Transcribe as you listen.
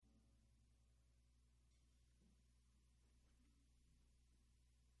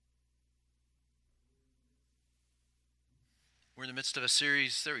We're in the midst of a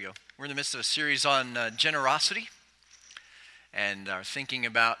series, We're in the midst of a series on generosity and are thinking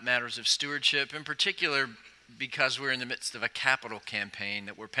about matters of stewardship, in particular because we're in the midst of a capital campaign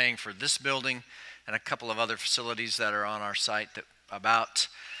that we're paying for this building and a couple of other facilities that are on our site. That about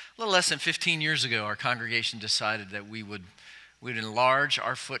a little less than 15 years ago, our congregation decided that we'd enlarge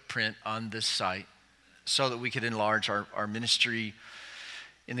our footprint on this site so that we could enlarge our ministry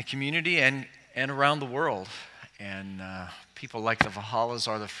in the community and around the world. And people like the Valhallas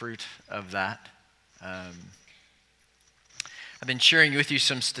are the fruit of that. I've been sharing with you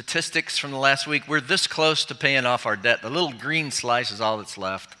some statistics from the last week. We're this close to paying off our debt. The little green slice is all that's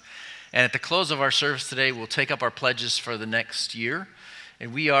left. And at the close of our service today, we'll take up our pledges for the next year.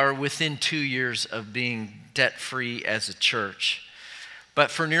 And we are within 2 years of being debt-free as a church. But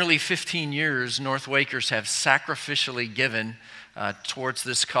for nearly 15 years, North Wakers have sacrificially given towards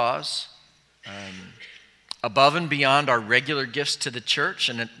this cause. Above and beyond our regular gifts to the church,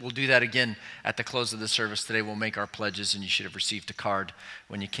 and we'll do that again at the close of the service today. We'll make our pledges, and you should have received a card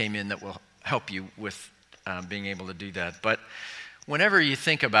when you came in that will help you with being able to do that. But whenever you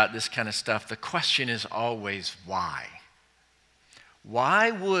think about this kind of stuff, the question is always why?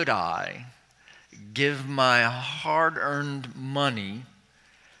 Why would I give my hard-earned money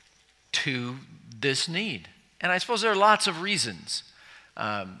to this need? And I suppose there are lots of reasons.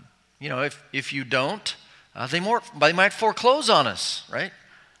 If you don't, they might foreclose on us, right?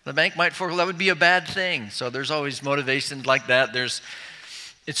 The bank might foreclose. That would be a bad thing. So there's always motivations like that. It's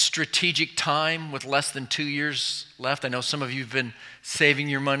strategic time with less than 2 years left. I know some of you have been saving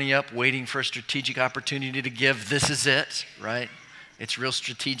your money up, waiting for a strategic opportunity to give. This is it, right? It's real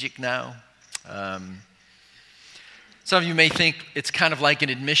strategic now. Some of you may think it's kind of like an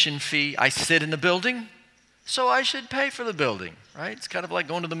admission fee. I sit in the building, so I should pay for the building, right? It's kind of like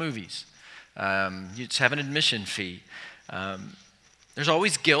going to the movies. You just have an admission fee. There's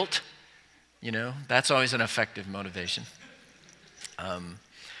always guilt, that's always an effective motivation.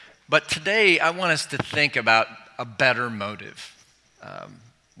 But today I want us to think about a better motive,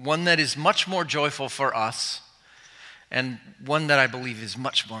 one that is much more joyful for us and one that I believe is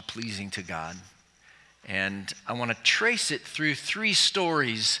much more pleasing to God. And I want to trace it through 3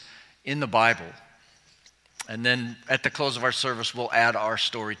 stories in the Bible. And then at the close of our service, we'll add our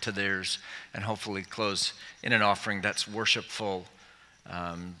story to theirs and hopefully close in an offering that's worshipful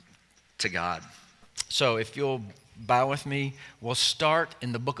to God. So if you'll bow with me, we'll start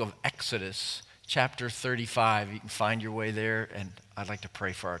in the book of Exodus, chapter 35. You can find your way there, and I'd like to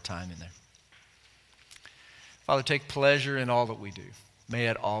pray for our time in there. Father, take pleasure in all that we do. May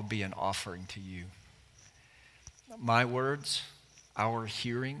it all be an offering to you. My words, our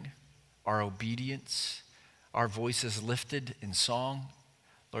hearing, our obedience, our voices lifted in song.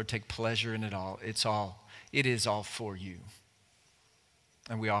 Lord, take pleasure in it all. It is all for you.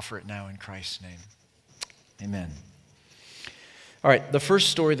 And we offer it now in Christ's name. Amen. All right, the first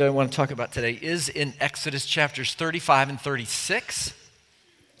story that I want to talk about today is in Exodus chapters 35 and 36.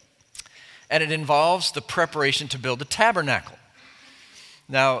 And it involves the preparation to build the tabernacle.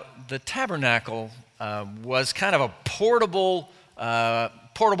 Now, the tabernacle was kind of a portable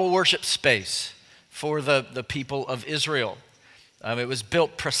worship space for the people of Israel. It was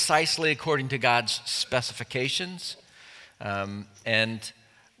built precisely according to God's specifications, and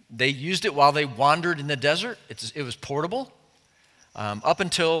they used it while they wandered in the desert. It was portable up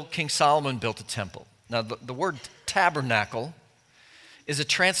until King Solomon built a temple. Now, the word tabernacle is a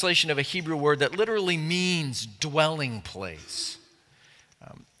translation of a Hebrew word that literally means dwelling place.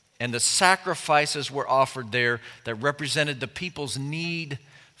 And the sacrifices were offered there that represented the people's need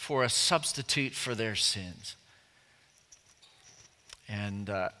for a substitute for their sins. And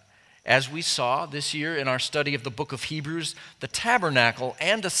as we saw this year in our study of the book of Hebrews, the tabernacle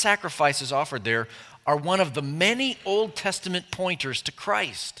and the sacrifices offered there are one of the many Old Testament pointers to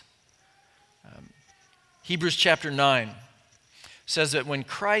Christ. Hebrews chapter 9 says that when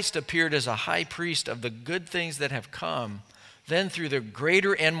Christ appeared as a high priest of the good things that have come, then through the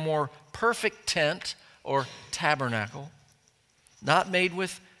greater and more perfect tent or tabernacle, not made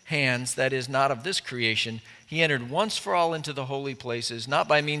with hands, that is, not of this creation, he entered once for all into the holy places, not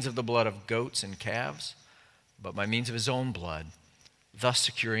by means of the blood of goats and calves, but by means of his own blood, thus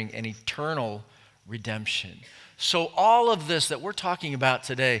securing an eternal redemption. So all of this that we're talking about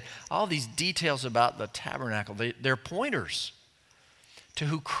today, all these details about the tabernacle, they're pointers to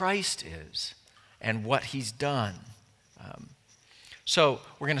who Christ is and what he's done. So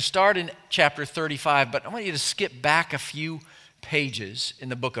we're going to start in chapter 35, but I want you to skip back a few pages in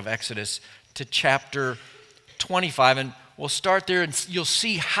the book of Exodus to chapter 25, and we'll start there, and you'll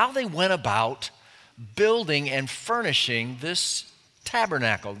see how they went about building and furnishing this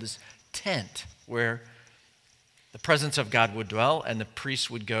tabernacle, this tent where the presence of God would dwell and the priests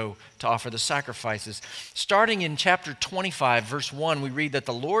would go to offer the sacrifices. Starting in chapter 25, verse 1, we read that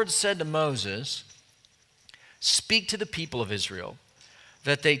the Lord said to Moses, "Speak to the people of Israel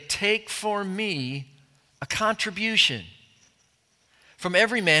that they take for me a contribution. From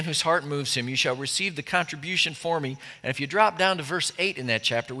every man whose heart moves him, you shall receive the contribution for me." And if you drop down to verse 8 in that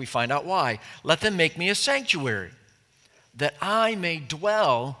chapter, we find out why. "Let them make me a sanctuary, that I may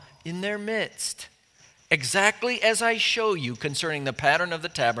dwell in their midst, exactly as I show you concerning the pattern of the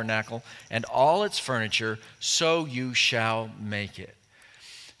tabernacle and all its furniture, so you shall make it."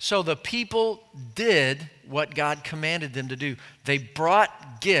 So the people did what God commanded them to do. They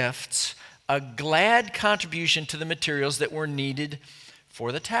brought gifts, a glad contribution to the materials that were needed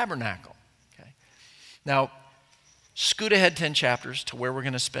for the tabernacle. Okay. Now, scoot ahead 10 chapters to where we're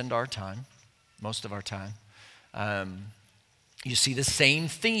going to spend our time, most of our time. You see the same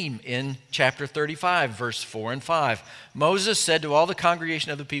theme in chapter 35, verse 4 and 5. Moses said to all the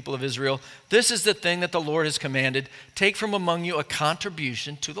congregation of the people of Israel, "This is the thing that the Lord has commanded. Take from among you a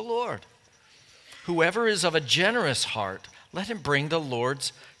contribution to the Lord. Whoever is of a generous heart, let him bring the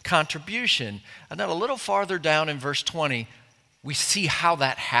Lord's contribution." And then a little farther down in verse 20, we see how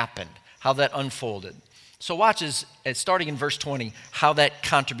that happened, how that unfolded. So watch as starting in verse 20, how that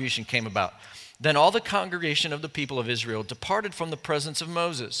contribution came about. "Then all the congregation of the people of Israel departed from the presence of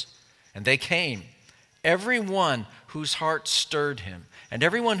Moses, and they came, every one whose heart stirred him, and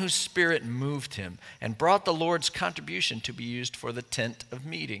everyone whose spirit moved him, and brought the Lord's contribution to be used for the tent of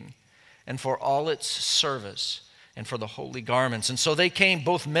meeting, and for all its service, and for the holy garments. And so they came,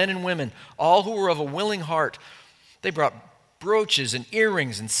 both men and women, all who were of a willing heart. They brought brooches and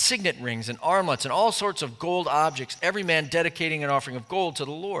earrings and signet rings and armlets and all sorts of gold objects, every man dedicating an offering of gold to the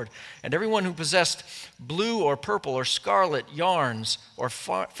Lord. And everyone who possessed blue or purple or scarlet yarns or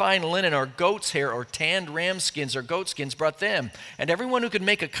fine linen or goat's hair or tanned ram skins or goat skins brought them. And everyone who could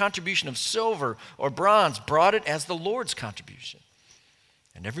make a contribution of silver or bronze brought it as the Lord's contribution.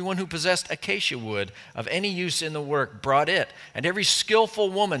 And everyone who possessed acacia wood of any use in the work brought it. And every skillful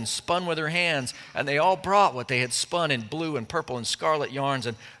woman spun with her hands, and they all brought what they had spun in blue and purple and scarlet yarns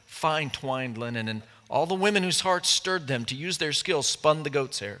and fine twined linen. And all the women whose hearts stirred them to use their skill spun the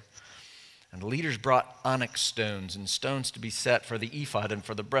goat's hair. And the leaders brought onyx stones and stones to be set for the ephod and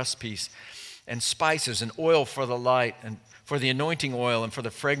for the breastpiece, and spices and oil for the light, and for the anointing oil and for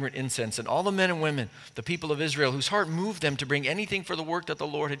the fragrant incense. And all the men and women, the people of Israel, whose heart moved them to bring anything for the work that the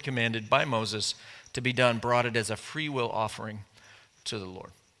Lord had commanded by Moses to be done, brought it as a free will offering to the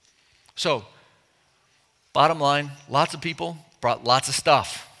Lord. So, bottom line, lots of people brought lots of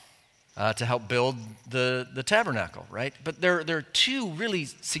stuff to help build the tabernacle, right? But there are two really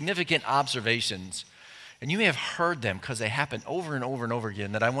significant observations, and you may have heard them because they happen over and over and over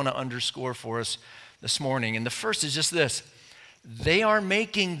again, that I want to underscore for us this morning. And the first is just this: they are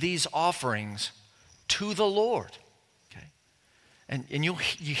making these offerings to the Lord. Okay, and you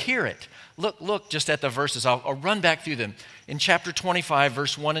hear it. Look just at the verses. I'll run back through them. In chapter 25,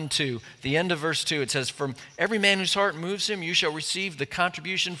 verse 1 and 2, the end of verse 2, it says, "From every man whose heart moves him, you shall receive the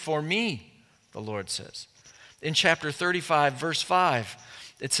contribution for me," the Lord says. In chapter 35, verse 5,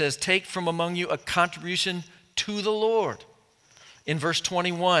 it says, "Take from among you a contribution to the Lord." In verse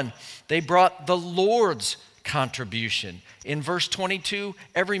 21, they brought the Lord's contribution. In verse 22,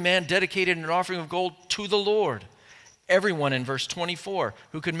 every man dedicated an offering of gold to the Lord. Everyone in verse 24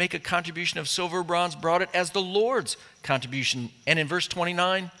 who could make a contribution of silver or bronze brought it as the Lord's contribution. And in verse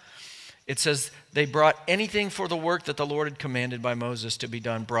 29, it says they brought anything for the work that the Lord had commanded by Moses to be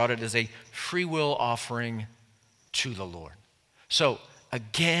done, brought it as a free will offering to the Lord. So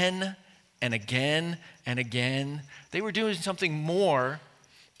again and again and again, they were doing something more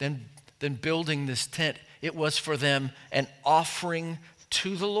than building this tent. It was for them an offering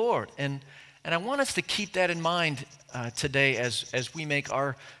to the Lord. And I want us to keep that in mind today as we make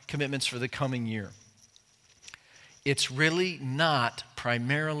our commitments for the coming year. It's really not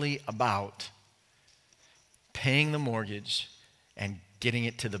primarily about paying the mortgage and getting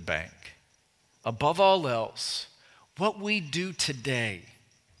it to the bank. Above all else, what we do today,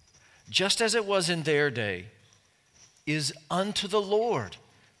 just as it was in their day, is unto the Lord.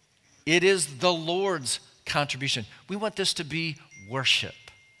 It is the Lord's contribution. We want this to be worship,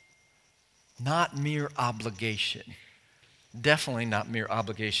 not mere obligation. Definitely not mere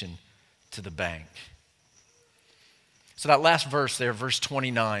obligation to the bank. So that last verse there, verse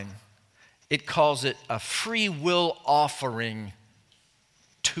 29, it calls it a free will offering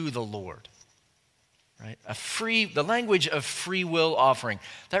to the Lord. Right? The language of free will offering,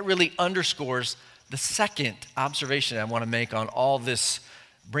 that really underscores the second observation I want to make on all this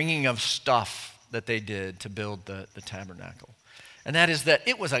bringing of stuff that they did to build the tabernacle, and that is that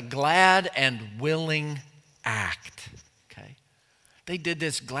it was a glad and willing act, okay? They did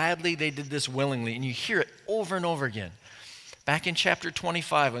this gladly, they did this willingly, and you hear it over and over again. Back in chapter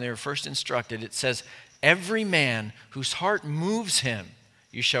 25, when they were first instructed, it says, every man whose heart moves him,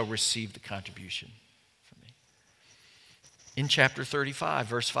 you shall receive the contribution from me. In chapter 35,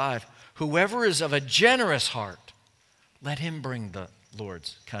 verse 5, whoever is of a generous heart, let him bring the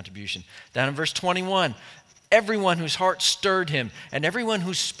Lord's contribution. Down in verse 21, everyone whose heart stirred him and everyone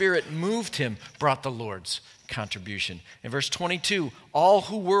whose spirit moved him brought the Lord's contribution. In verse 22, all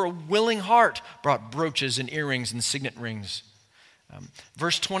who were a willing heart brought brooches and earrings and signet rings.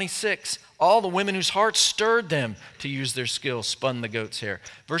 Verse 26, all the women whose hearts stirred them to use their skill spun the goat's hair.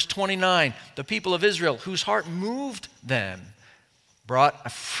 Verse 29, the people of Israel whose heart moved them brought a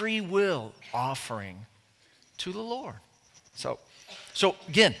free will offering to the Lord. So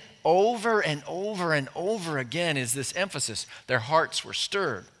again, over and over and over again is this emphasis. Their hearts were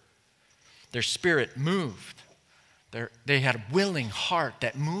stirred. Their spirit moved. They had a willing heart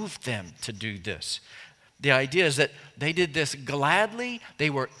that moved them to do this. The idea is that they did this gladly,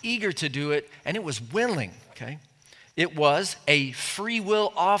 they were eager to do it, and it was willing, okay? It was a free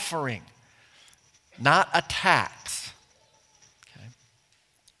will offering, not a tax, okay?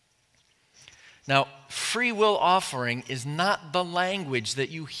 Now, free will offering is not the language that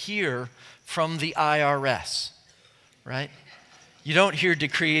you hear from the IRS, right? You don't hear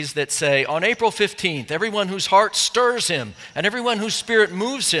decrees that say, on April 15th, everyone whose heart stirs him and everyone whose spirit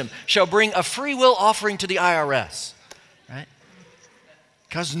moves him shall bring a free will offering to the IRS, right?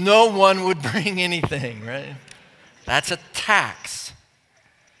 Because no one would bring anything, right? That's a tax.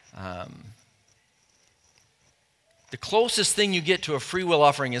 The closest thing you get to a free will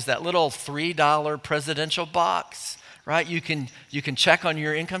offering is that little $3 presidential box, right? You can check on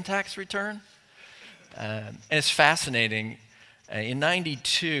your income tax return. And it's fascinating. In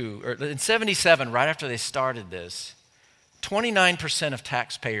 92, or in 77, right after they started this, 29% of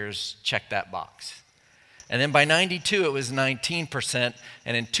taxpayers checked that box. And then by 92, it was 19%.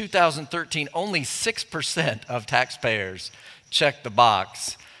 And in 2013, only 6% of taxpayers checked the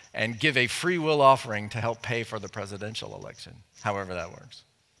box and give a free will offering to help pay for the presidential election, however that works.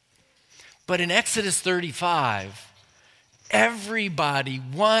 But in Exodus 35, everybody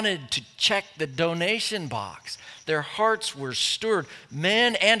wanted to check the donation box. Their hearts were stirred,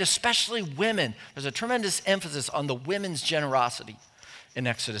 men and especially women. There's a tremendous emphasis on the women's generosity in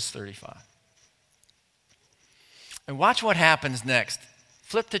Exodus 35. And watch what happens next.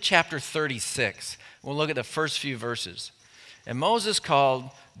 Flip to chapter 36. We'll look at the first few verses. And Moses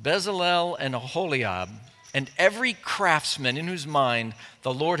called Bezalel and Aholiab and every craftsman in whose mind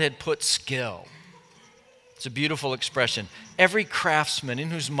the Lord had put skill. It's a beautiful expression. Every craftsman in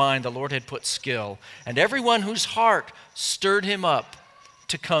whose mind the Lord had put skill, and everyone whose heart stirred him up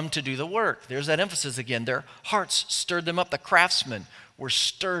to come to do the work. There's that emphasis again. Their hearts stirred them up. The craftsmen were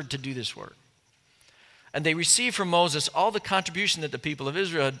stirred to do this work. And they received from Moses all the contribution that the people of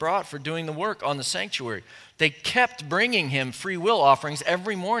Israel had brought for doing the work on the sanctuary. They kept bringing him free will offerings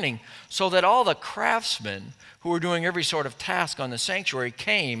every morning, so that all the craftsmen who were doing every sort of task on the sanctuary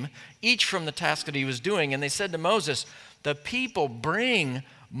came, each from the task that he was doing. And they said to Moses, the people bring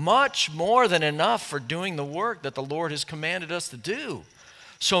much more than enough for doing the work that the Lord has commanded us to do.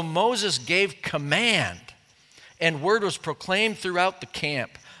 So Moses gave command, and word was proclaimed throughout the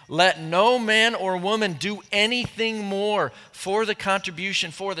camp. Let no man or woman do anything more for the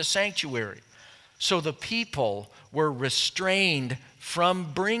contribution for the sanctuary. So the people were restrained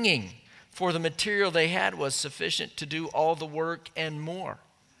from bringing, for the material they had was sufficient to do all the work and more.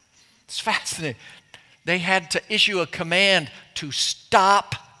 It's fascinating. They had to issue a command to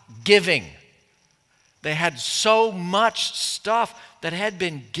stop giving. They had so much stuff that had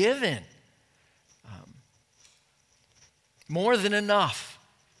been given. More than enough.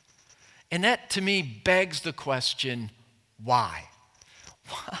 And that, to me, begs the question, why?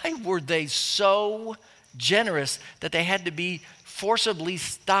 Why were they so generous that they had to be forcibly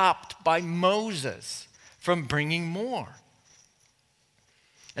stopped by Moses from bringing more?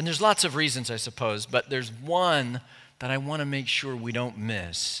 And there's lots of reasons, I suppose, but there's one that I want to make sure we don't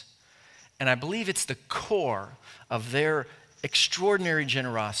miss. And I believe it's the core of their extraordinary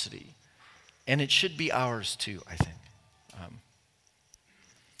generosity. And it should be ours too, I think.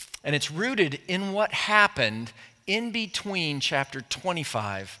 And it's rooted in what happened in between chapter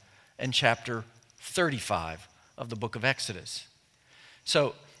 25 and chapter 35 of the book of Exodus.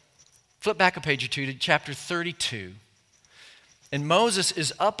 So flip back a page or two to chapter 32. And Moses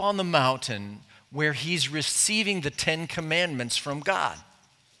is up on the mountain where he's receiving the 10 commandments from God.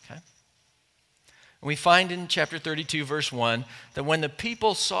 Okay? And we find in chapter 32, verse 1, that when the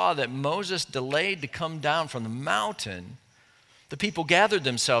people saw that Moses delayed to come down from the mountain, the people gathered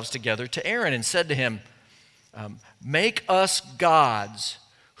themselves together to Aaron and said to him, make us gods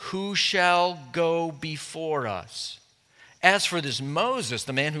who shall go before us. As for this Moses,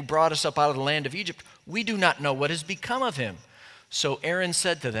 the man who brought us up out of the land of Egypt, we do not know what has become of him. So Aaron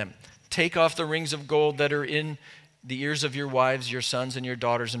said to them, take off the rings of gold that are in the ears of your wives, your sons, and your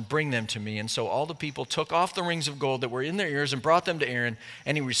daughters, and bring them to me. And so all the people took off the rings of gold that were in their ears and brought them to Aaron,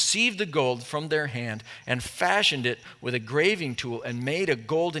 and he received the gold from their hand and fashioned it with a graving tool and made a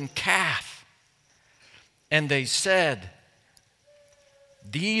golden calf. And they said,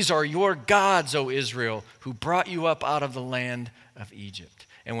 these are your gods, O Israel, who brought you up out of the land of Egypt.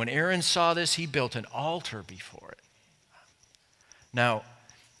 And when Aaron saw this, he built an altar before it. Now,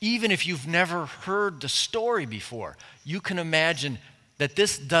 even if you've never heard the story before, you can imagine that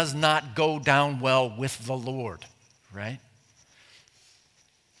this does not go down well with the Lord, right?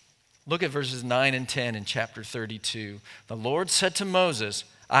 Look at verses 9 and 10 in chapter 32. The Lord said to Moses,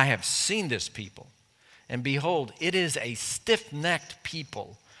 I have seen this people, and behold, it is a stiff-necked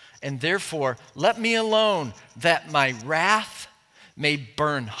people, and therefore let me alone, that my wrath may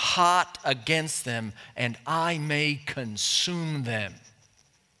burn hot against them, and I may consume them,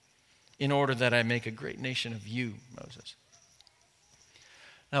 in order that I make a great nation of you, Moses.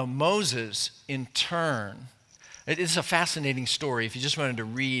 Now, Moses, in turn, it is a fascinating story. If you just wanted to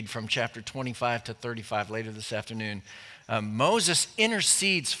read from chapter 25 to 35 later this afternoon, Moses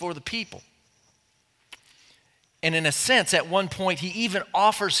intercedes for the people. And in a sense, at one point, he even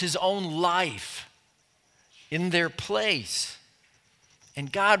offers his own life in their place.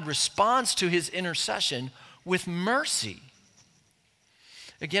 And God responds to his intercession with mercy.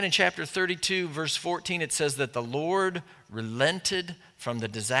 Again, in chapter 32, verse 14, it says that the Lord relented from the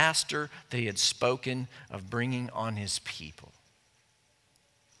disaster that he had spoken of bringing on his people.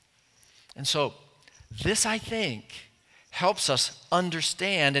 And so, this, I think, helps us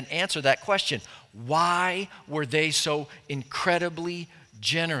understand and answer that question. Why were they so incredibly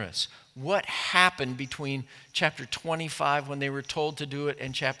generous? What happened between chapter 25 when they were told to do it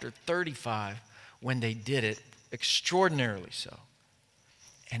and chapter 35 when they did it extraordinarily so?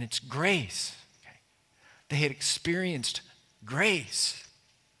 And it's grace. Okay? They had experienced grace.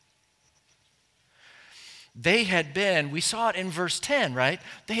 They had been, we saw it in verse 10, right?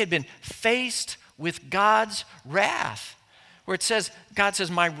 They had been faced with God's wrath, where it says, God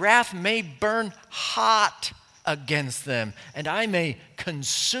says, my wrath may burn hot against them, and I may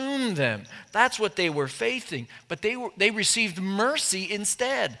consume them. That's what they were facing. But they received mercy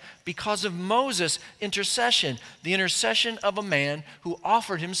instead because of Moses' intercession, the intercession of a man who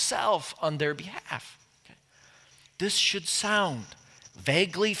offered himself on their behalf. Okay. This should sound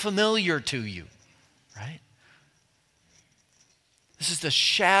vaguely familiar to you, right? This is the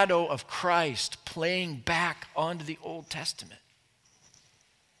shadow of Christ playing back onto the Old Testament.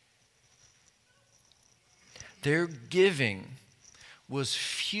 Their giving was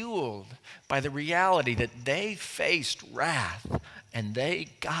fueled by the reality that they faced wrath and they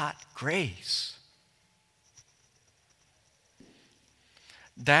got grace.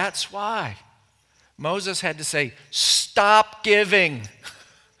 That's why Moses had to say, stop giving.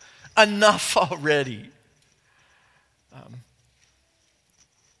 Enough already.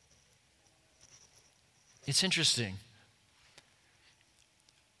 It's interesting.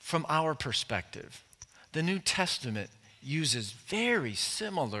 From our perspective, the New Testament uses very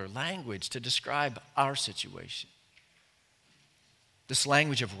similar language to describe our situation. This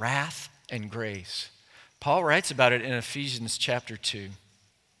language of wrath and grace. Paul writes about it in Ephesians chapter 2.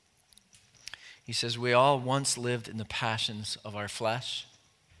 He says, we all once lived in the passions of our flesh,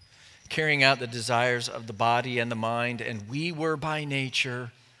 carrying out the desires of the body and the mind, and we were by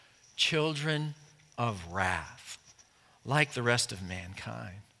nature children of wrath, like the rest of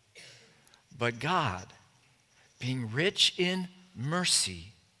mankind. But God, being rich in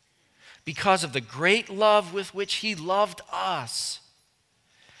mercy, because of the great love with which he loved us,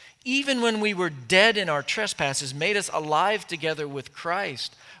 even when we were dead in our trespasses, made us alive together with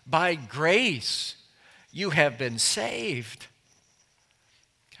Christ. By grace, you have been saved.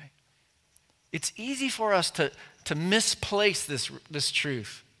 Okay. It's easy for us to misplace this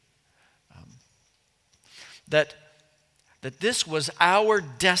truth. That this was our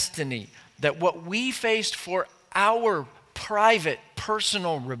destiny, that what we faced for our private,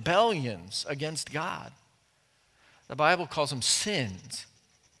 personal rebellions against God, the Bible calls them sins.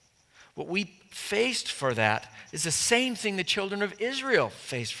 What we faced for that is the same thing the children of Israel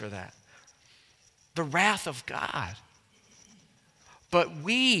faced for that. the wrath of God. But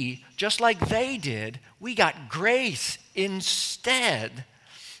we, just like they did, we got grace instead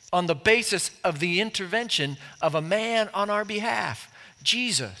on the basis of the intervention of a man on our behalf,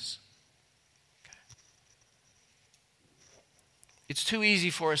 Jesus. It's too easy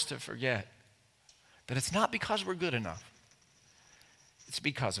for us to forget that it's not because we're good enough. It's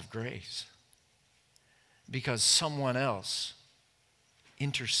because of grace. Because someone else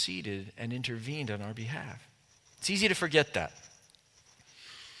interceded and intervened on our behalf. It's easy to forget that.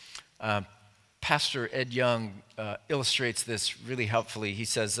 Pastor Ed Young illustrates this really helpfully. He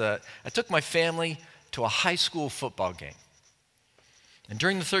says, I took my family to a high school football game. And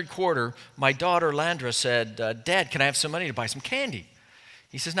during the third quarter, my daughter Landra said, Dad, can I have some money to buy some candy?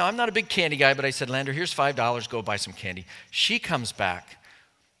 He says, no, I'm not a big candy guy, but I said, Landra, here's $5, go buy some candy. She comes back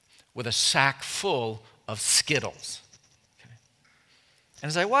with a sack full of Skittles. Okay. And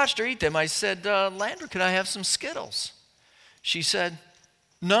as I watched her eat them, I said, Landra, can I have some Skittles? She said,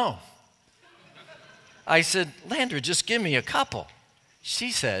 no. I said, Landra, just give me a couple.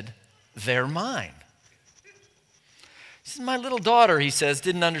 She said, they're mine. This is my little daughter, he says,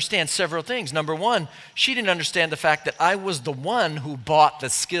 didn't understand several things. Number one, she didn't understand the fact that I was the one who bought the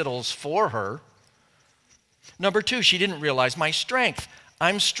Skittles for her. Number two, she didn't realize my strength.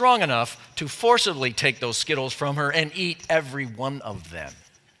 I'm strong enough to forcibly take those Skittles from her and eat every one of them.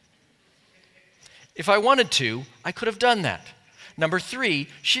 If I wanted to, I could have done that. Number three,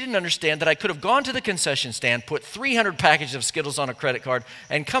 she didn't understand that I could have gone to the concession stand, put 300 packages of Skittles on a credit card,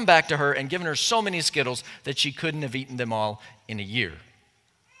 and come back to her and given her so many Skittles that she couldn't have eaten them all in a year.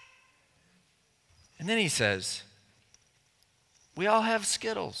 And then he says, we all have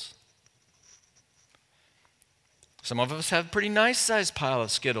Skittles. Some of us have a pretty nice-sized pile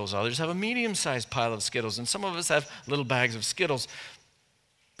of Skittles. Others have a medium-sized pile of Skittles. And some of us have little bags of Skittles.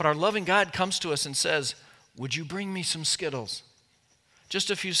 But our loving God comes to us and says, would you bring me some Skittles? Just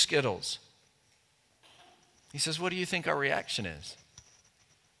a few Skittles. He says, what do you think our reaction is?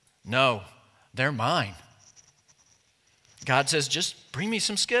 No, they're mine. God says, just bring me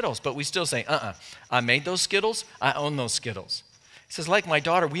some Skittles. But we still say, I made those Skittles. I own those Skittles. He says, like my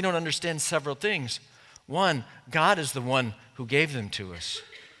daughter, we don't understand several things. One, God is the one who gave them to us.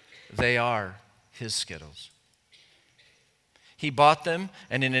 They are his Skittles. He bought them,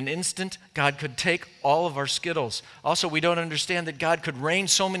 and in an instant, God could take all of our Skittles. Also, we don't understand that God could rain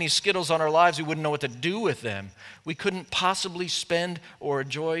so many Skittles on our lives, we wouldn't know what to do with them. We couldn't possibly spend or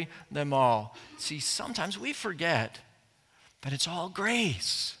enjoy them all. See, sometimes we forget that it's all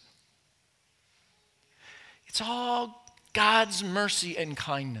grace. It's all God's mercy and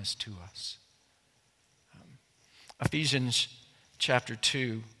kindness to us. Ephesians chapter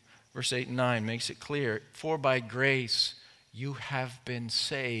 2, verse 8 and 9 makes it clear, for by grace you have been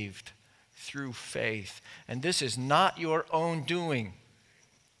saved through faith. And this is not your own doing.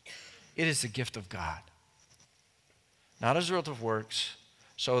 It is the gift of God. Not as a result of works,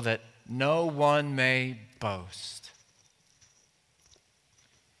 so that no one may boast.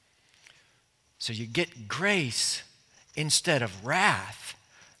 So you get grace instead of wrath.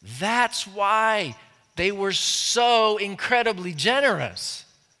 That's why they were so incredibly generous.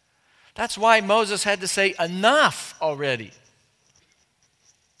 That's why Moses had to say, enough already.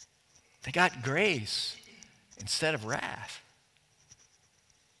 They got grace instead of wrath.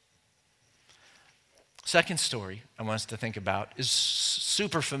 Second story I want us to think about is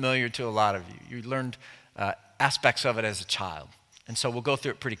super familiar to a lot of you. You learned aspects of it as a child. And so we'll go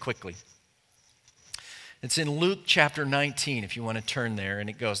through it pretty quickly. It's in Luke chapter 19, if you want to turn there, and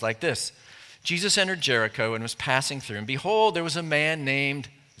it goes like this. Jesus entered Jericho and was passing through, and behold, there was a man named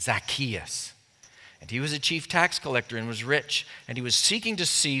Zacchaeus. And he was a chief tax collector and was rich, and he was seeking to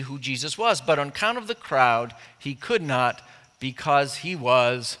see who Jesus was. But on account of the crowd, he could not, because he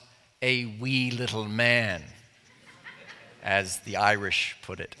was a wee little man, as the Irish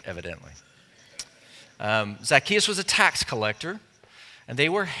put it, evidently. Zacchaeus was a tax collector, and they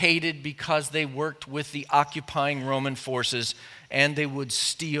were hated because they worked with the occupying Roman forces, and they would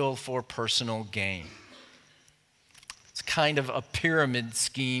steal for personal gain. It's kind of a pyramid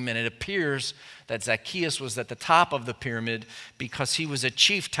scheme, and it appears that Zacchaeus was at the top of the pyramid because he was a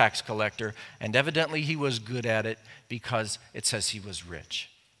chief tax collector, and evidently he was good at it because it says he was rich.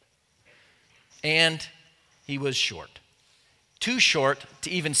 And he was short. Too short to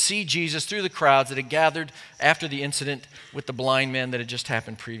even see Jesus through the crowds that had gathered after the incident with the blind man that had just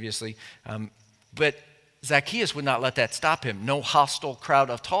happened previously. But Zacchaeus would not let that stop him. No hostile crowd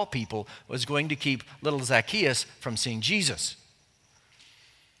of tall people was going to keep little Zacchaeus from seeing Jesus.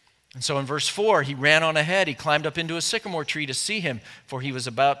 And so in verse 4, he ran on ahead. He climbed up into a sycamore tree to see him, for he was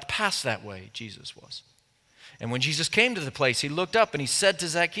about to pass that way, Jesus was. And when Jesus came to the place, he looked up and he said to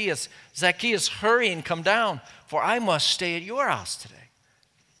Zacchaeus, Zacchaeus, hurry and come down, for I must stay at your house today.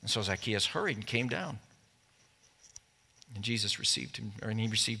 And so Zacchaeus hurried and came down. And Jesus received him, and he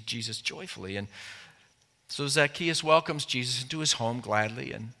received Jesus joyfully. And so Zacchaeus welcomes Jesus into his home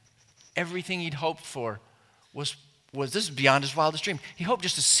gladly, and everything he'd hoped for was this is beyond his wildest dream. He hoped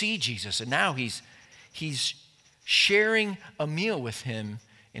just to see Jesus, and now he's sharing a meal with him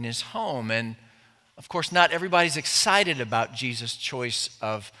in his home. And of course, not everybody's excited about Jesus' choice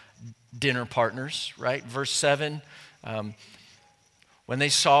of dinner partners, right? Verse 7, when they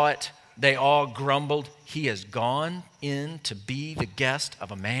saw it, they all grumbled, he has gone in to be the guest of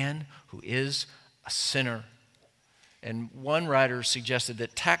a man who is a sinner. And one writer suggested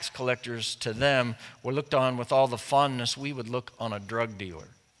that tax collectors to them were looked on with all the fondness we would look on a drug dealer.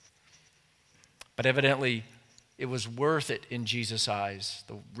 But evidently, it was worth it in Jesus' eyes,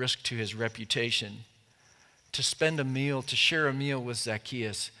 the risk to his reputation, to spend a meal, to share a meal with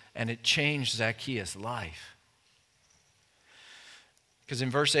Zacchaeus, and it changed Zacchaeus' life. Because in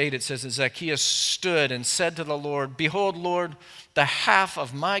verse 8 it says that Zacchaeus stood and said to the Lord, behold, Lord, the half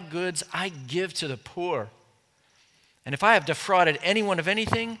of my goods I give to the poor. And if I have defrauded anyone of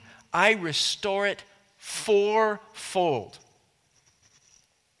anything, I restore it fourfold.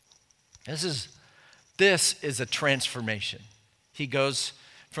 This is a transformation. He goes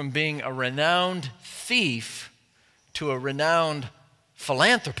from being a renowned thief to a renowned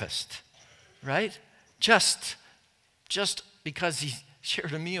philanthropist, right? Just because he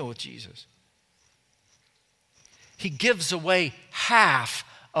shared a meal with Jesus. He gives away half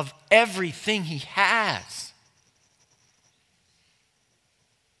of everything he has.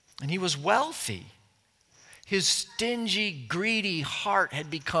 And he was wealthy. His stingy, greedy heart had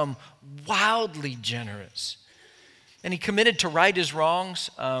become wildly generous. And he committed to right his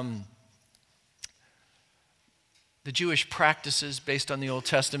wrongs. The Jewish practices based on the Old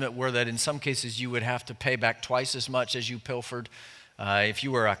Testament were that in some cases you would have to pay back twice as much as you pilfered. If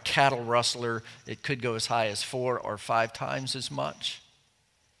you were a cattle rustler, it could go as high as 4 or 5 times as much.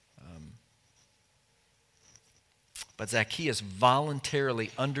 But Zacchaeus voluntarily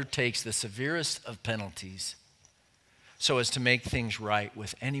undertakes the severest of penalties so as to make things right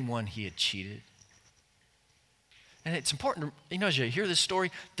with anyone he had cheated. And it's important to, as you hear this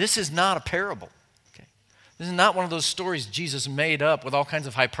story, this is not a parable. Okay? This is not one of those stories Jesus made up with all kinds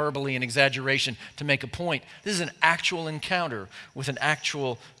of hyperbole and exaggeration to make a point. This is an actual encounter with an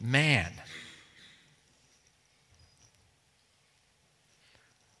actual man.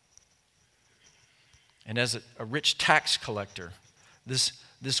 And as a rich tax collector, this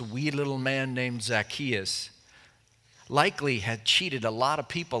wee little man named Zacchaeus likely had cheated a lot of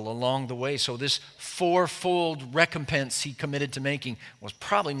people along the way. So this fourfold recompense he committed to making was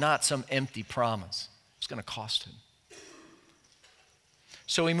probably not some empty promise. It was going to cost him.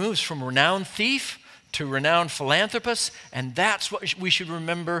 So he moves from renowned thief to renowned philanthropist, and that's what we should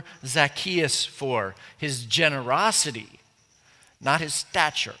remember Zacchaeus for, his generosity, not his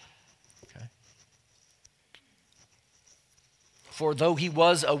stature. For though he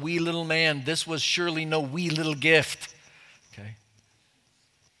was a wee little man, this was surely no wee little gift. Okay?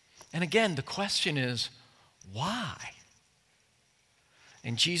 And again, the question is, why?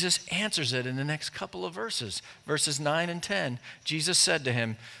 And Jesus answers it in the next couple of verses. Verses 9 and 10, Jesus said to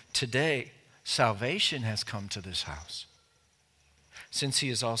him, today salvation has come to this house, since he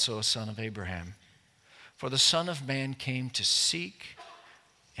is also a son of Abraham. For the Son of Man came to seek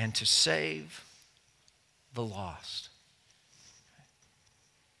and to save the lost.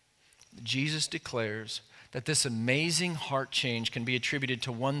 Jesus declares that this amazing heart change can be attributed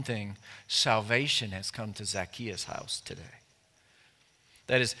to one thing: salvation has come to Zacchaeus' house today.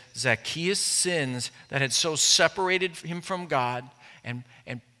 That is, Zacchaeus' sins that had so separated him from God and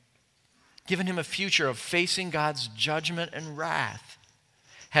given him a future of facing God's judgment and wrath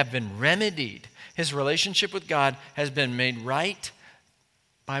have been remedied. His relationship with God has been made right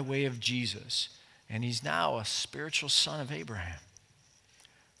by way of Jesus, and he's now a spiritual son of Abraham.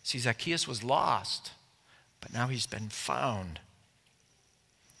 See, Zacchaeus was lost, but now he's been found.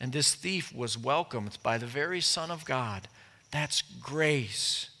 And this thief was welcomed by the very Son of God. That's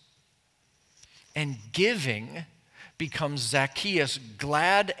grace. And giving becomes Zacchaeus'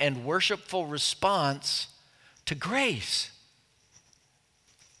 glad and worshipful response to grace.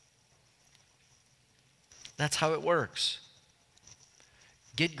 That's how it works.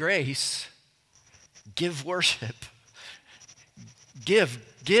 Get grace, give worship. Give.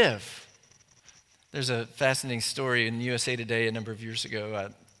 There's a fascinating story in USA Today a number of years ago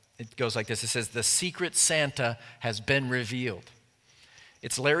It goes like this. It says, "The secret Santa has been revealed."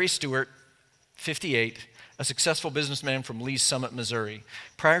 It's Larry Stewart, 58, a successful businessman from Lee's Summit, Missouri.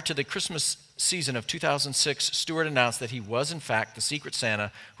 Prior to the Christmas season of 2006, Stewart announced that he was, in fact, the secret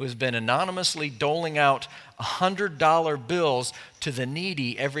Santa who has been anonymously doling out $100 bills to the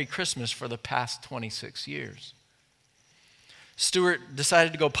needy every Christmas for the past 26 years. Stewart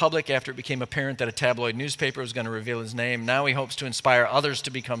decided to go public after it became apparent that a tabloid newspaper was going to reveal his name. Now he hopes to inspire others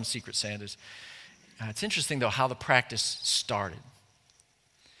to become secret Santas. It's interesting, though, how the practice started.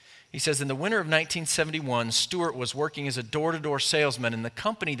 He says, in the winter of 1971, Stewart was working as a door-to-door salesman, and the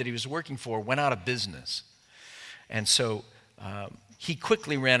company that he was working for went out of business. And so he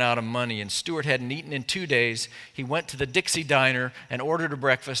quickly ran out of money, and Stewart hadn't eaten in 2 days. He went to the Dixie Diner and ordered a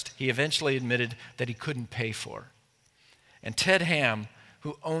breakfast he eventually admitted that he couldn't pay for. And Ted Ham,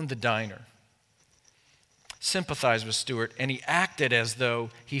 who owned the diner, sympathized with Stewart, and he acted as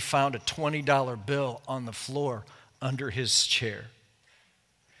though he found a $20 bill on the floor under his chair.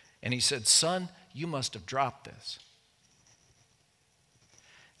 And he said, "Son, you must have dropped this."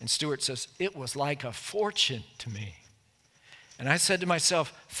 And Stewart says, "It was like a fortune to me." And I said to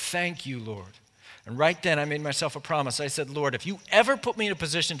myself, "Thank you, Lord." And right then I made myself a promise. I said, "Lord, if you ever put me in a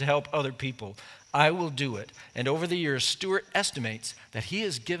position to help other people, I will do it." And over the years, Stewart estimates that he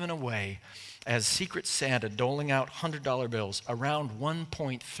has given away, as Secret Santa, doling out $100 bills, around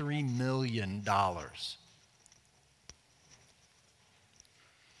 $1.3 million.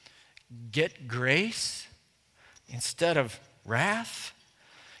 Get grace instead of wrath.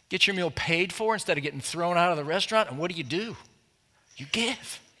 Get your meal paid for instead of getting thrown out of the restaurant. And what do? You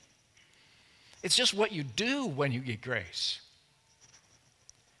give. It's just what you do when you get grace.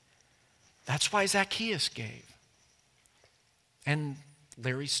 That's why Zacchaeus gave. And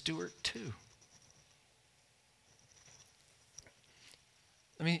Larry Stewart too.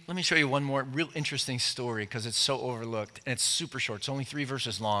 Let me show you one more real interesting story because it's so overlooked and it's super short. It's only 3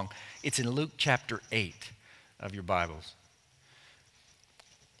 verses long. It's in Luke chapter 8 of your Bibles.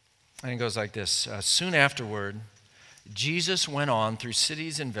 And it goes like this. Soon afterward, Jesus went on through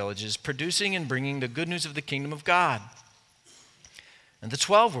cities and villages, producing and bringing the good news of the kingdom of God. And the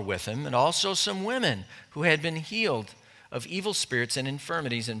 12 were with him, and also some women who had been healed of evil spirits and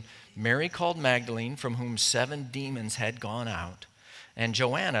infirmities, and Mary called Magdalene, from whom 7 demons had gone out, and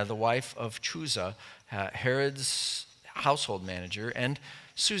Joanna, the wife of Chuza, Herod's household manager, and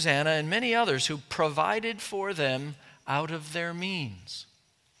Susanna, and many others who provided for them out of their means.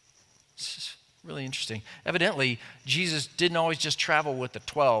 This is really interesting. Evidently, Jesus didn't always just travel with the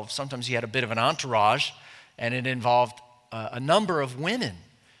 12. Sometimes he had a bit of an entourage, and it involved a number of women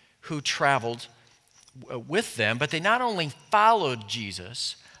who traveled with them, but they not only followed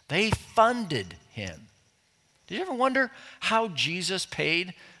Jesus, they funded him. Did you ever wonder how Jesus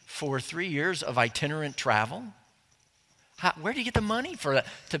paid for 3 years of itinerant travel? Where did he get the money for that?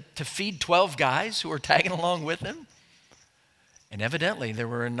 To feed 12 guys who were tagging along with him? And evidently, there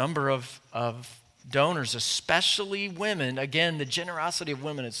were a number of donors, especially women. Again, the generosity of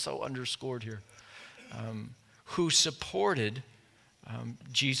women is so underscored here, who supported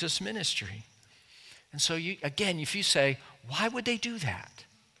Jesus' ministry. And so, if you say, why would they do that?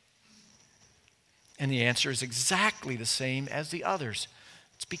 And the answer is exactly the same as the others.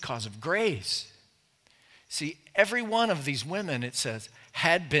 It's because of grace. See, every one of these women, it says,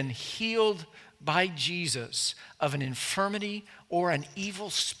 had been healed by Jesus of an infirmity or an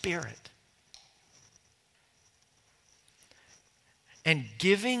evil spirit. And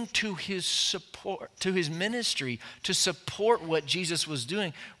giving to his support, to his ministry, to support what Jesus was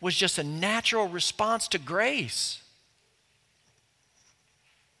doing, was just a natural response to grace.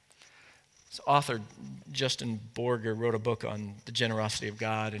 This author, Justin Borger, wrote a book on the generosity of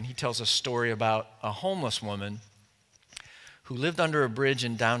God, and he tells a story about a homeless woman who lived under a bridge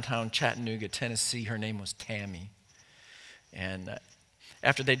in downtown Chattanooga, Tennessee. Her name was Tammy. And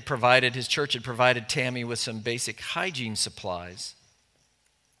after his church had provided Tammy with some basic hygiene supplies,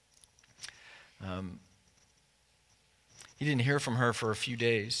 he didn't hear from her for a few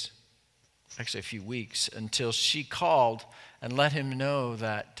days, actually a few weeks, until she called and let him know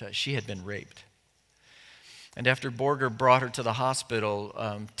that she had been raped. And after Borger brought her to the hospital,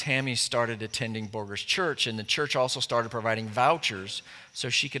 Tammy started attending Borger's church, and the church also started providing vouchers so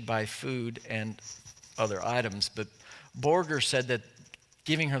she could buy food and other items. But Borger said that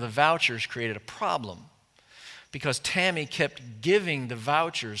giving her the vouchers created a problem because Tammy kept giving the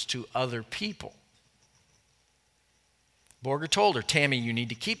vouchers to other people. Borger told her, "Tammy, you need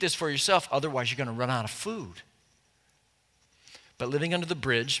to keep this for yourself, otherwise you're going to run out of food." But living under the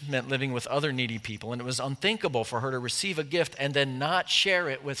bridge meant living with other needy people, and it was unthinkable for her to receive a gift and then not share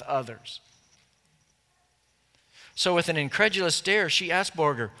it with others. So with an incredulous stare, she asked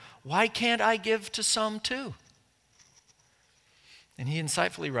Borger, "Why can't I give to some too?" And he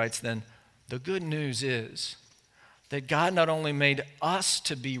insightfully writes then, "The good news is that God not only made us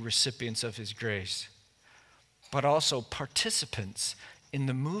to be recipients of his grace, but also participants in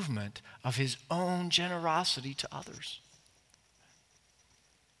the movement of his own generosity to others."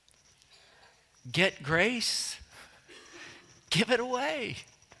 Get grace, give it away.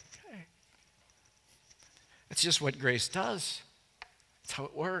 Okay. It's just what grace does. It's how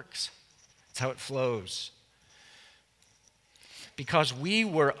it works. It's how it flows. Because we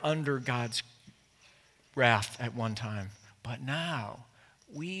were under God's wrath at one time, but now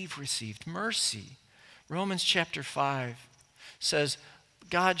we've received mercy. Romans chapter 5 says,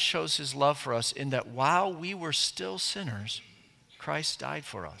 God shows his love for us in that while we were still sinners, Christ died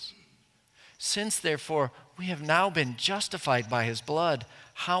for us. Since, therefore, we have now been justified by his blood,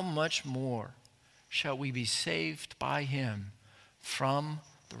 how much more shall we be saved by him from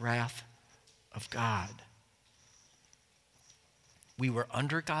the wrath of God? We were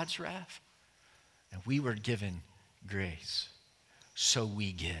under God's wrath, and we were given grace. So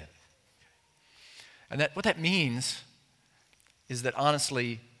we give. And what that means is that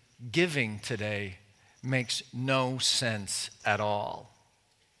honestly, giving today makes no sense at all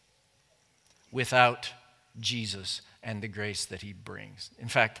without Jesus and the grace that he brings. In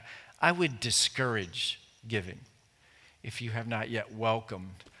fact, I would discourage giving if you have not yet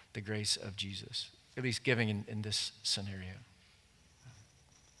welcomed the grace of Jesus, at least giving in this scenario.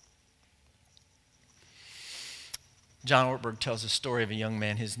 John Ortberg tells a story of a young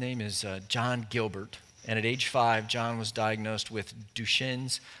man. His name is John Gilbert. And at age 5, John was diagnosed with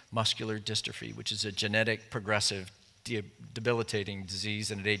Duchenne's muscular dystrophy, which is a genetic, progressive, debilitating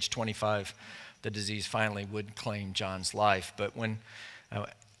disease. And at age 25, the disease finally would claim John's life. But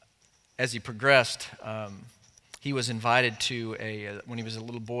as he progressed, he was invited to when he was a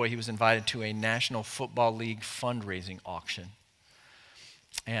little boy, he was invited to a National Football League fundraising auction.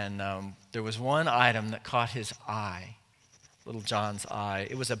 And there was one item that caught his eye, little John's eye.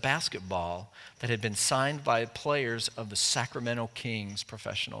 It was a basketball that had been signed by players of the Sacramento Kings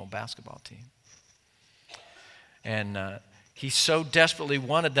professional basketball team. And he so desperately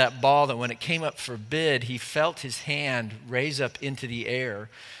wanted that ball that when it came up for bid, he felt his hand raise up into the air.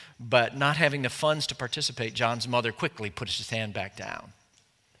 But not having the funds to participate, John's mother quickly put his hand back down.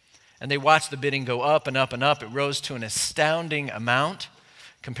 And they watched the bidding go up and up and up. It rose to an astounding amount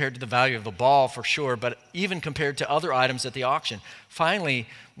compared to the value of the ball for sure, but even compared to other items at the auction. Finally,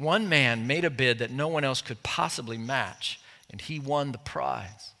 one man made a bid that no one else could possibly match, and he won the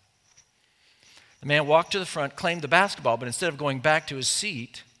prize. The man walked to the front, claimed the basketball, but instead of going back to his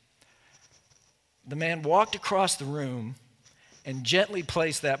seat, the man walked across the room and gently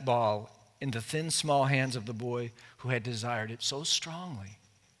placed that ball in the thin, small hands of the boy who had desired it so strongly.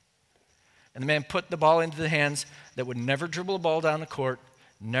 And the man put the ball into the hands that would never dribble a ball down the court,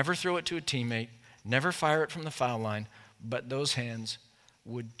 never throw it to a teammate, never fire it from the foul line, but those hands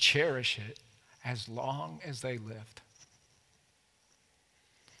would cherish it as long as they lived.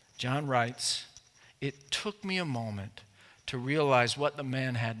 John writes, "It took me a moment to realize what the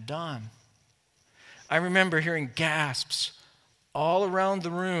man had done. I remember hearing gasps all around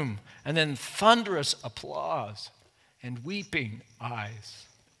the room, and then thunderous applause and weeping eyes."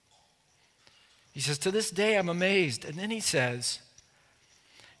 He says, "To this day I'm amazed." And then he says,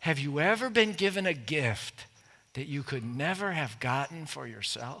 "Have you ever been given a gift that you could never have gotten for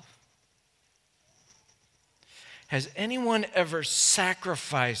yourself? Has anyone ever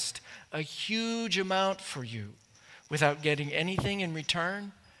sacrificed a huge amount for you without getting anything in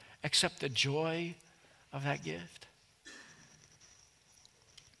return except the joy of that gift?"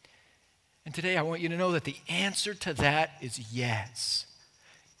 And today I want you to know that the answer to that is yes.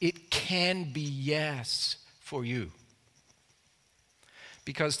 It can be yes for you.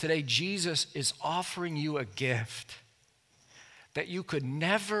 Because today Jesus is offering you a gift that you could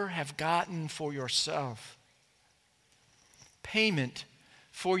never have gotten for yourself. Payment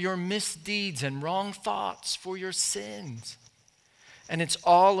for your misdeeds and wrong thoughts, for your sins. And it's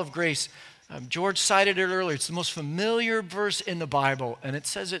all of grace. George cited it earlier. It's the most familiar verse in the Bible, and it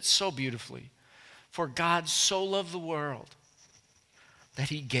says it so beautifully. For God so loved the world that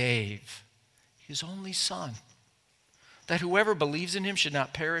he gave his only Son, that whoever believes in him should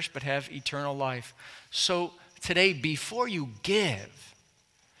not perish but have eternal life. So today, before you give,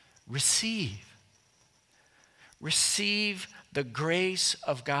 receive The grace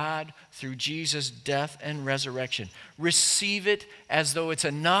of God through Jesus' death and resurrection. Receive it as though it's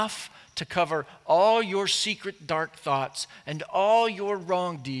enough to cover all your secret dark thoughts and all your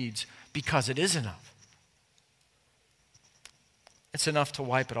wrong deeds, because it is enough. It's enough to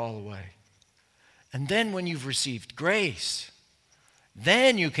wipe it all away. And then when you've received grace,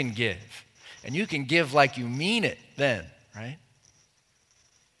 then you can give. And you can give like you mean it then, right?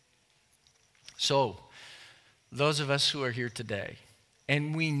 So, those of us who are here today,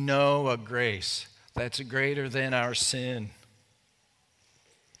 and we know a grace that's greater than our sin,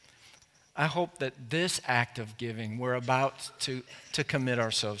 I hope that this act of giving we're about to commit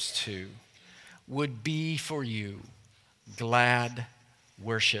ourselves to would be for you glad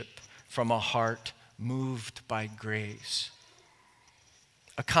worship from a heart moved by grace.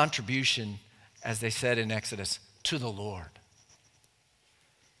 A contribution, as they said in Exodus, to the Lord.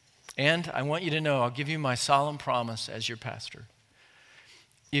 And I want you to know, I'll give you my solemn promise as your pastor.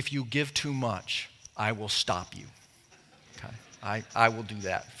 If you give too much, I will stop you. Okay? I will do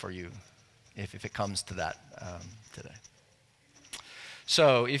that for you if it comes to that today.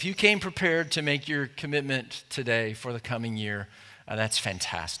 So if you came prepared to make your commitment today for the coming year, that's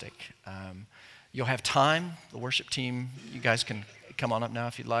fantastic. You'll have time. The worship team, you guys can come on up now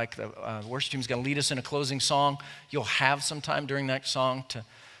if you'd like. The worship team is going to lead us in a closing song. You'll have some time during that song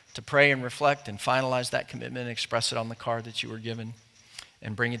to pray and reflect and finalize that commitment and express it on the card that you were given,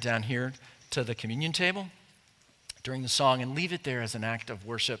 and bring it down here to the communion table during the song and leave it there as an act of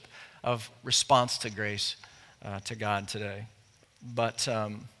worship, of response to grace to God today. But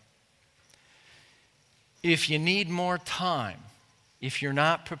if you need more time, if you're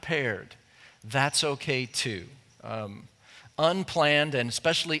not prepared, that's okay too. Unplanned and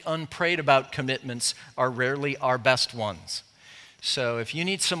especially unprayed about commitments are rarely our best ones. So if you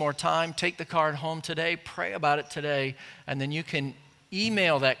need some more time, take the card home today, pray about it today, and then you can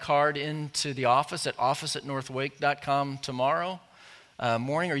email that card into the office at office@northwake.com tomorrow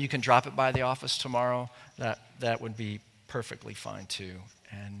morning, or you can drop it by the office tomorrow. That would be perfectly fine too.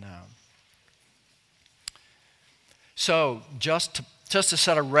 And so just to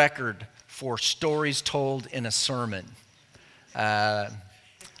set a record for stories told in a sermon, let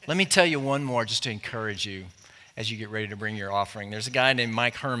me tell you one more just to encourage you as you get ready to bring your offering. There's a guy named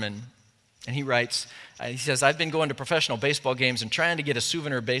Mike Herman, and he writes, he says, I've been going to professional baseball games and trying to get a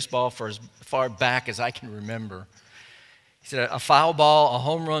souvenir baseball for as far back as I can remember. He said, a foul ball, a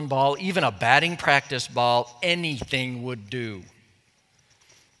home run ball, even a batting practice ball, anything would do.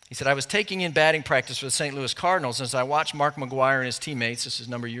 He said, I was taking in batting practice for the St. Louis Cardinals, and as I watched Mark McGwire and his teammates, this is a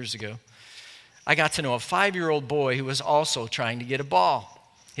number of years ago, I got to know a 5-year-old boy who was also trying to get a ball.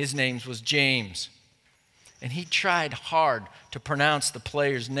 His name was James. And he tried hard to pronounce the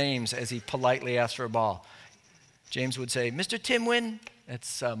players' names as he politely asked for a ball. James would say, Mr. Timwin,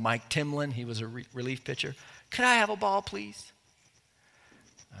 that's Mike Timlin, he was a relief pitcher. Could I have a ball, please?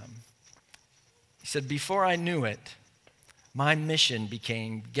 He said, before I knew it, my mission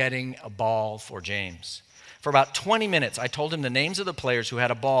became getting a ball for James. For about 20 minutes, I told him the names of the players who had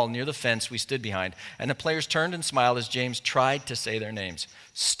a ball near the fence we stood behind, and the players turned and smiled as James tried to say their names.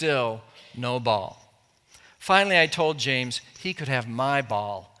 Still, no ball. Finally, I told James he could have my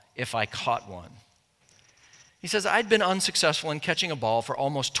ball if I caught one. He says, I'd been unsuccessful in catching a ball for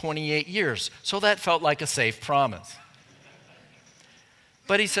almost 28 years, so that felt like a safe promise.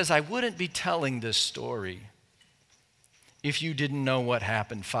 But he says, I wouldn't be telling this story if you didn't know what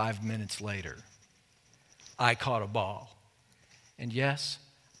happened 5 minutes later. I caught a ball. And yes,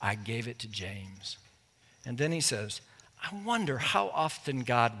 I gave it to James. And then he says, I wonder how often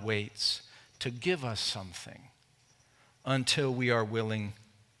God waits to give us something until we are willing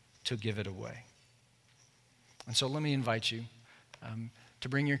to give it away. And so let me invite you to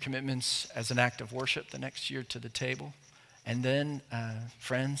bring your commitments as an act of worship the next year to the table. And then,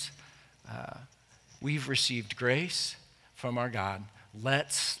 friends, we've received grace from our God.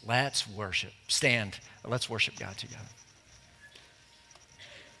 Let's worship. Stand. Let's worship God together.